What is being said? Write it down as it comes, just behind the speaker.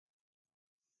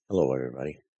Hello,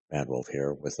 everybody. Bad Wolf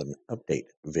here with an update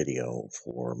video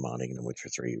for modding The Witcher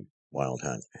 3 Wild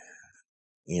Hunt.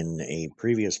 In a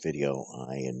previous video,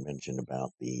 I had mentioned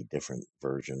about the different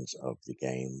versions of the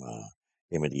game,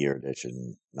 Game of the Year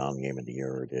Edition, non-Game of the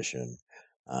Year Edition,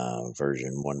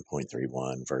 version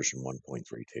 1.31, version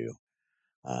 1.32.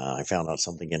 I found out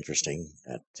something interesting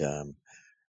that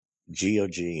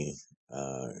GOG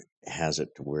has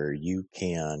it to where you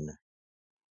can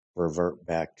revert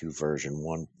back to version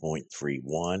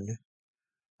 1.31.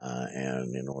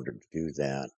 And in order to do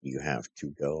that, you have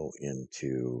to go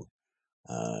into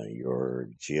your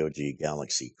GOG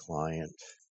Galaxy client.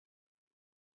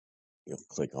 You'll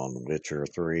click on Witcher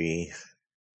 3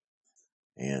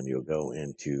 and you'll go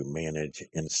into Manage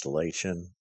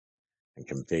Installation and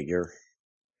Configure.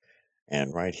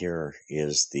 And right here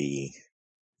is the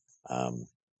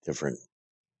different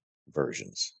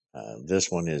versions. This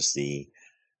one is the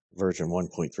version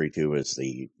 1.32 is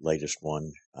the latest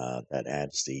one that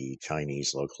adds the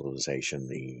Chinese localization,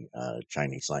 the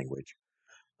Chinese language.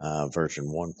 Version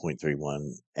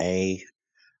 1.31a,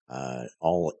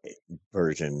 all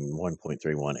version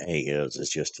 1.31a is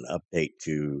just an update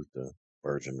to the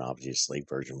version, obviously,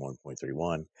 version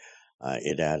 1.31.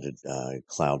 It added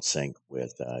Cloud Sync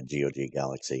with GOG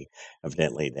Galaxy.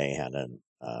 Evidently, they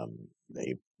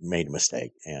made a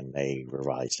mistake and they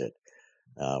revised it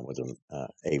with a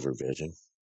revision.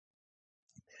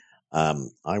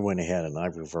 I went ahead and I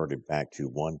reverted back to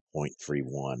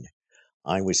 1.31.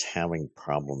 I was having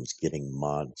problems getting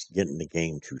the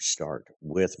game to start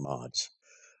with mods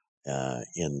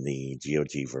in the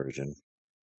GOG version.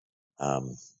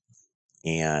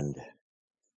 And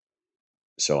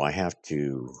so I had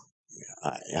to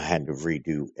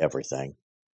redo everything.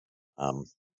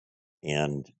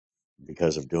 And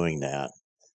because of doing that,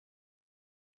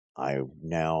 I've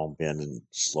now been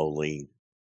slowly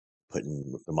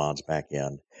putting the mods back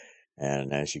in.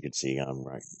 And as you can see, I'm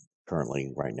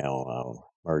currently right now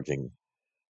merging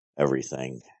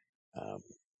everything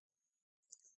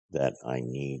that I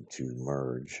need to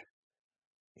merge.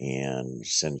 And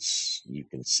since you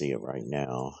can see it right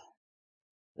now,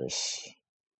 let's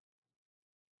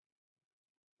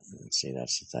see,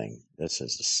 that's the thing. This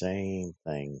is the same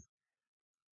thing.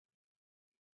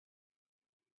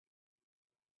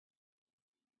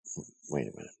 Wait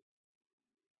a minute.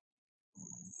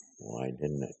 Why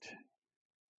didn't it?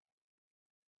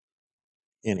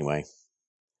 Anyway,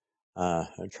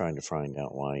 I'm trying to find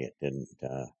out why it didn't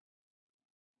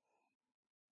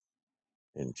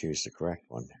choose the correct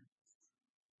one.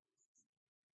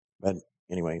 But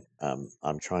anyway,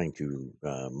 I'm trying to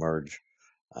merge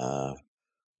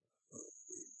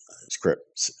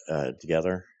scripts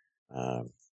together,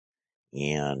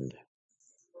 and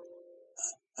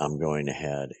I'm going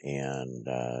ahead and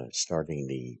starting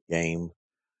the game.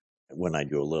 When I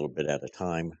do a little bit at a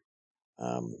time,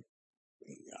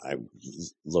 I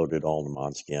loaded all the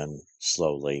mods again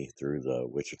slowly through the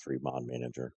Witcher 3 mod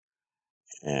manager,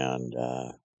 and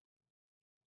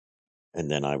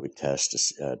then I would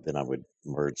then I would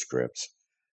merge scripts,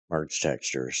 merge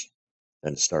textures,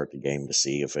 then start the game to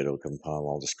see if it'll compile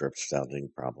all the scripts without any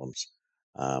problems.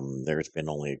 There's been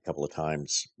only a couple of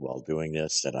times while doing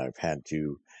this that I've had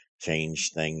to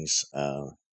change things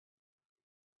on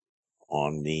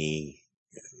the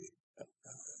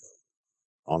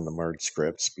merge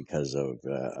scripts because of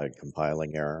a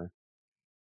compiling error.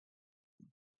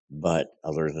 But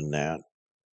other than that,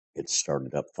 it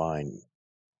started up fine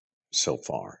so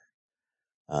far.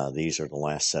 These are the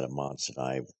last set of mods that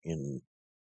I've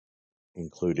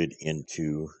included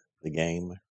into the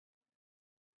game.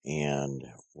 And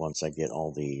once I get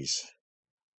all these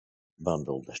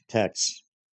bundled texts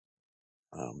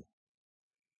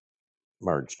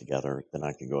merged together, then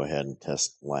I can go ahead and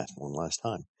test the last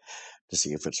time to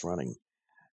see if it's running.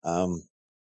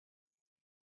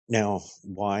 Now,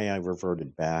 why I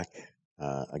reverted back,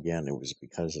 again, it was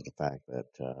because of the fact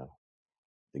that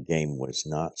the game was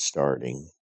not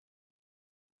starting,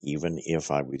 even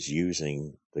if I was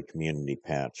using the community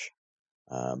patch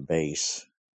base,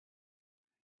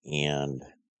 and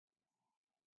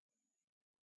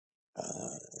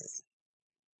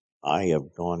I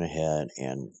have gone ahead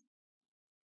and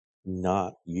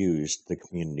not used the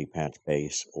community patch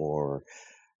base or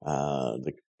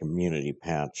the community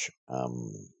patch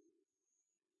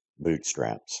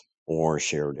bootstraps or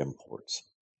shared imports.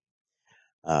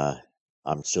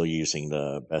 I'm still using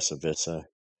the Besavissa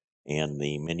and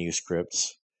the menu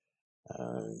scripts.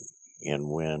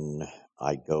 And when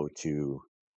I go to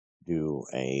do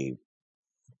a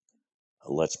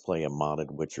Let's Play a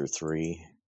Modded Witcher 3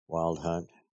 Wild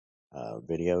Hunt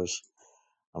videos,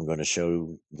 I'm going to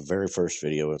show the very first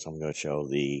video is I'm going to show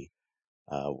the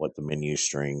what the menu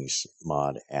strings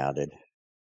mod added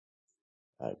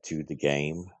to the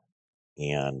game,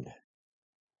 and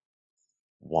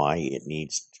why it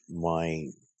needs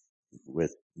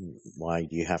with why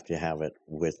do you have to have it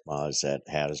with mods that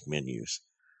has menus?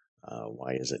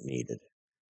 Why is it needed?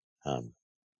 Um,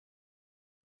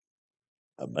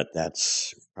 but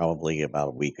that's probably about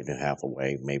a week and a half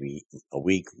away, maybe a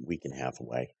week and a half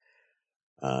away,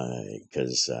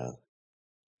 because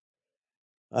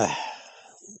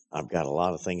I've got a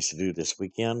lot of things to do this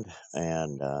weekend,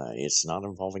 and it's not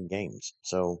involving games.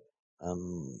 So,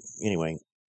 anyway,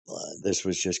 this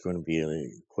was just going to be a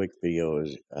quick video,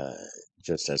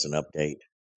 just as an update,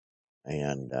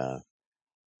 and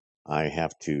I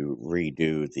have to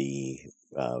redo the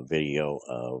video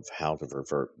of how to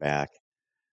revert back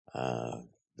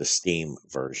the Steam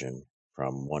version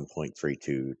from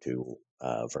 1.32 to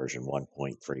version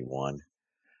 1.31.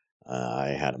 I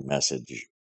had a message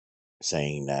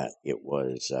saying that it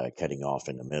was cutting off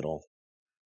in the middle.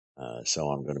 So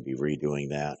I'm going to be redoing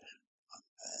that.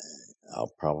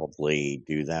 I'll probably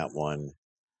do that one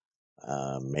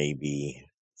maybe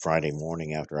Friday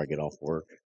morning after I get off work.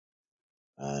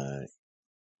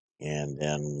 And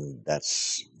then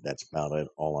that's about it.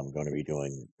 All I'm going to be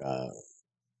doing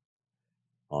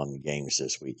on games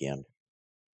this weekend,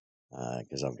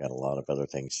 because I've got a lot of other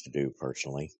things to do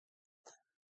personally.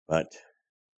 But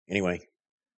anyway,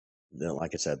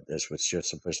 like I said, this was just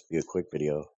supposed to be a quick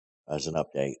video as an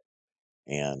update,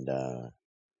 and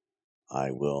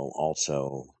I will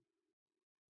also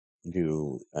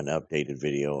do an updated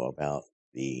video about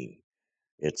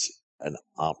it's an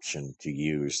option to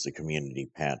use the community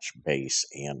patch base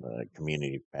and the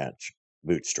community patch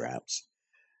bootstraps.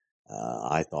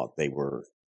 I thought they were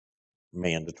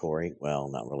mandatory. Well,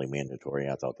 not really mandatory.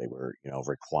 I thought they were,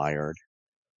 required,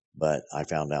 but I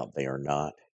found out they are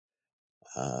not.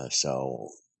 So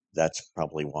that's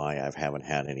probably why I haven't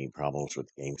had any problems with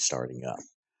the game starting up.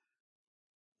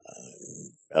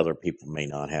 Other people may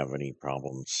not have any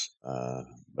problems,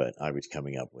 but I was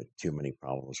coming up with too many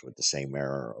problems with the same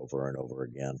error over and over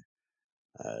again.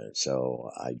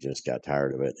 So I just got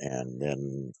tired of it. And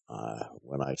then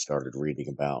when I started reading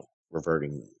about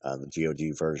reverting the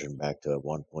GOG version back to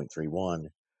 1.31,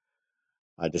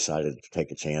 I decided to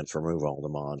take a chance, remove all the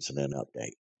mods, and then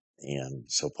update. And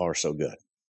so far, so good.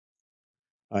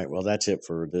 All right, well, that's it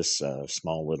for this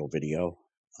small little video.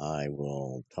 I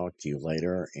will talk to you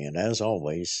later. And as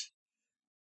always,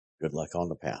 good luck on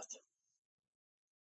the path.